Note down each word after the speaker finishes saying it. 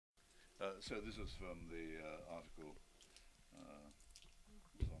So this is from the article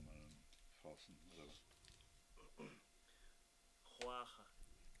Sommer and Fossen, whatever.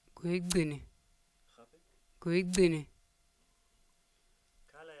 Kuigdini. Kuigdini.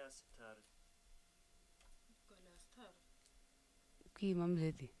 Kala ya sitari. Ki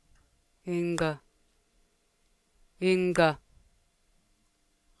mamzeti. Inga. Inga.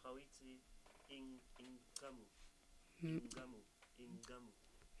 Hawiti ingamu.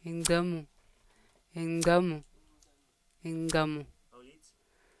 Ingamu. Ingamu. Ingamu. Hawiti.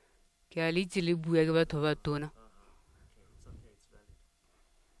 Kialiti libu ya Kebatho batona. Okay, it's okay, it's valid.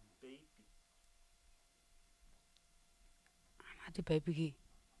 Baby. Ati baby ki.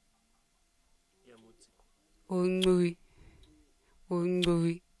 Ya mutiko. Ongui.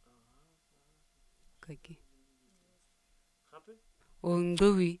 Ongui. Kaki. Happy?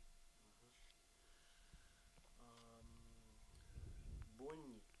 Ongui.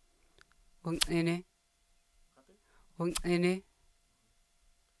 Bonyi. Ongene. Happy? Ongene.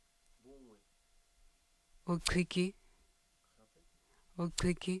 Bungwe. Okriki. Happy?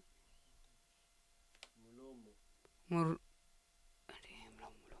 Okriki. Mulomo. Mur.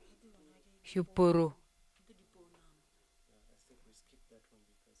 Shiporo. Yeah, I think we skipped that one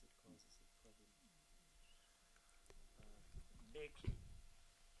because it causes a problem. Beki.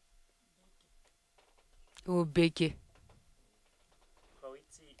 Obeke.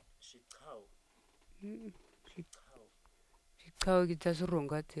 Hawiti shikau. Shikau. Shikao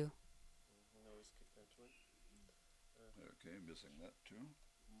kitasuronga teo. Now we skip that one. Okay, missing that too.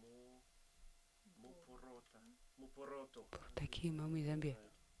 Muporoto. Taki mami Zambia.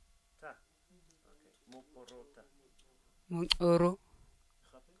 Ta. Okay. Muporota. Mungoro.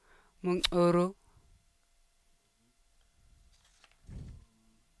 Happy? Mungoro.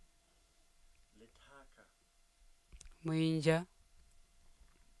 Letaka. Muinja.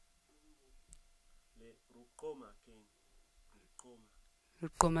 Le rukoma king. Rukoma.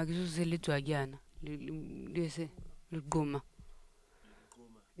 Rukoma kisusi litwagiana. Lese. Rugoma.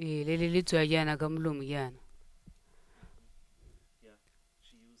 Ligoma. Lele litwagiana kamlumu yana. Yeah,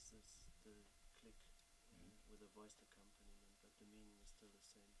 she uses the click with a voiced accompaniment, but the meaning is still the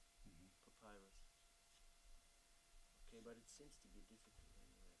same. Papyrus. Okay, but it seems to be difficult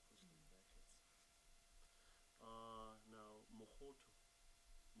anyway. I put it in brackets. Now mohoto.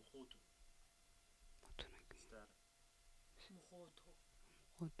 Mohoto. Start.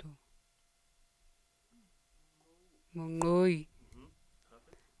 Oto. Mungoi.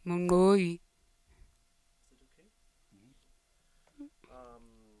 Happy? Mungoi. Is it okay?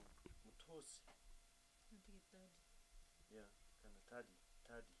 Mutosi. Yeah, kind of tadi.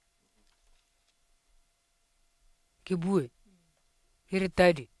 Tadi. Kibue.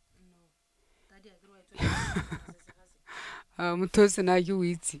 Hiritadi. Mutosi na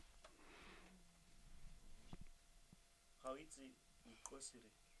kiwiti. Hawiti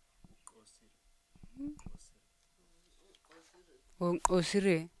ukosire. Ukosire.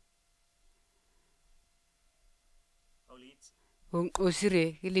 Osire. Hawiti.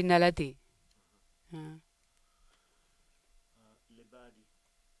 Osire. Ili nalati. Lebadi.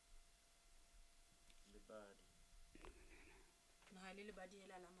 Lebadi.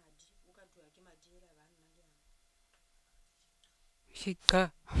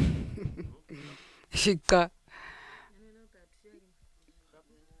 Shika. Shika.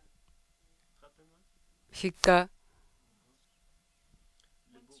 Happy man? Shika.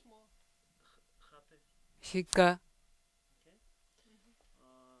 Happy. Shika. Okay.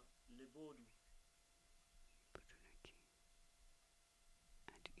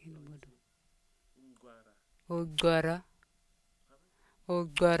 Lebodu. Ungwara. Ogwara.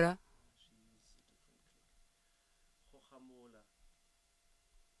 Ogwara. She uses a different click. Hohamola.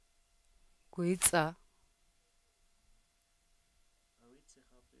 Kuitsa. Hawiti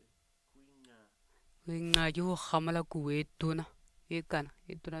happy. Kuinga. Winga juhu khamala kuwetuna. Yekana.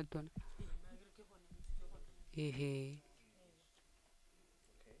 Yetuna tuna. Ehe.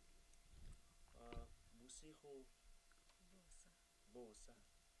 Okay. Busiho. Bosa.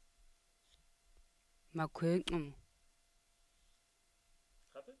 Makweng.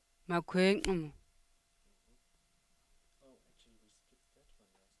 Happy? Makweng. Oh, actually, we skipped that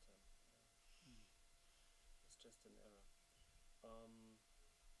one last time. It's just an error.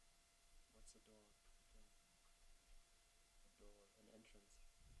 What's a door again? A door, an entrance.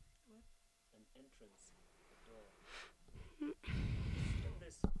 What? An entrance, a door. And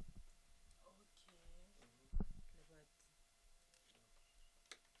this. Okay.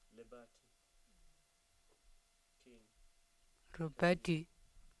 Lebati. King. Robati.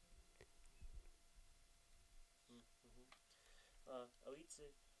 I would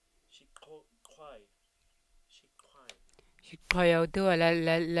say Shiqhwai. Shiqhwai. Shiqhwaya utewa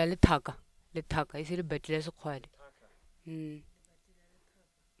la lethaka ise le batile sekgwale. Taka.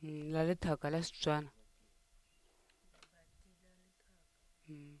 La lethaka la Setswana.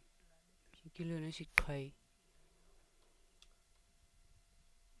 Ke lone Shiqhwai.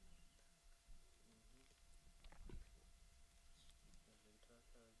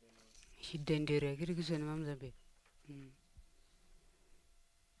 Shidendere ke re ke sone Mozambique.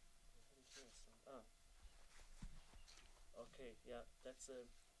 Okay, yeah, that's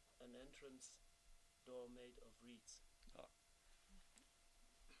an entrance door made of reeds.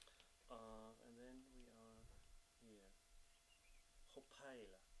 And then we are here.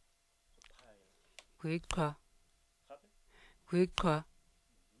 Hopaila. Kuiqhwa. Gape? Kuiqhwa.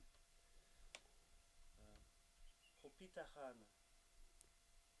 Hopitagana.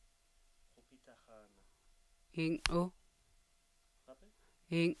 Ingo. Gape?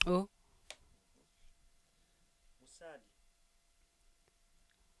 Ingo. Musadi.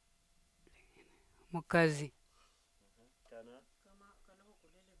 Mukazi. Kana.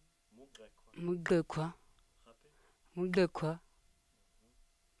 Mugekwa. Gape? Mugekwa.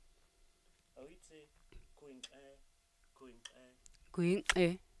 Awitse kuinqe.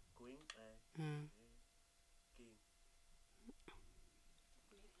 Kuinqe.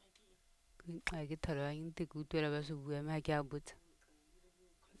 Kuinqe ke thalo inte ke utlwela ba se bua mme ha ke a botsa.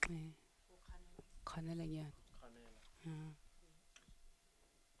 Kganela nyana.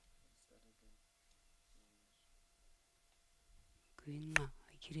 Kuinqa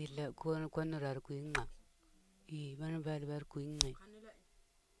ke rile kwana ra re kuinqa. Bana ba le ba re kuinqe.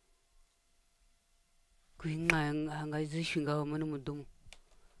 Kuinqa hanga zishinga ho mona mudumo.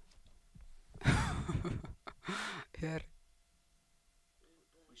 Here.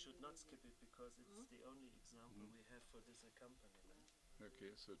 We should not skip it because it's the only example we have for this accompaniment.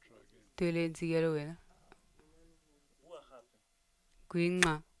 Okay, so try again. Tele nsigelo wena. What happened?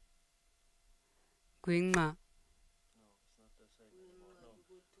 Kuinqa. Kuinqa. No, it's not the same anymore. No.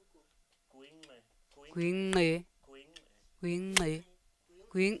 Kuinqe. Kuinqe. Kuinqe.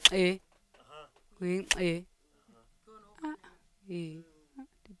 Kuinqe. Kuinqe.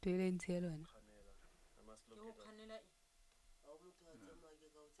 Tele nsigelo wena. I must look it up.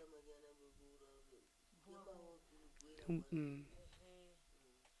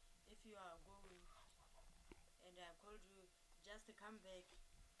 If you are going and I called you just to come back.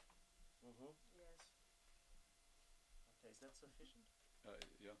 Yes. Okay, is that sufficient?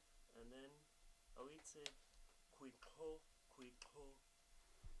 Yeah. And then I would say kuiqho.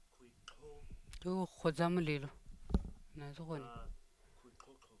 Go khotsa molelo. Na se gone.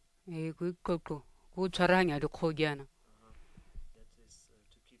 Kuiqho. Kuiqoqo. Go tshwaranya dikgogiana. That is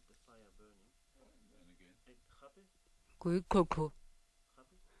to keep the fire burning. And again. Gape? Kuiqoqo.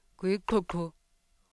 Gape? Kuiqoqo.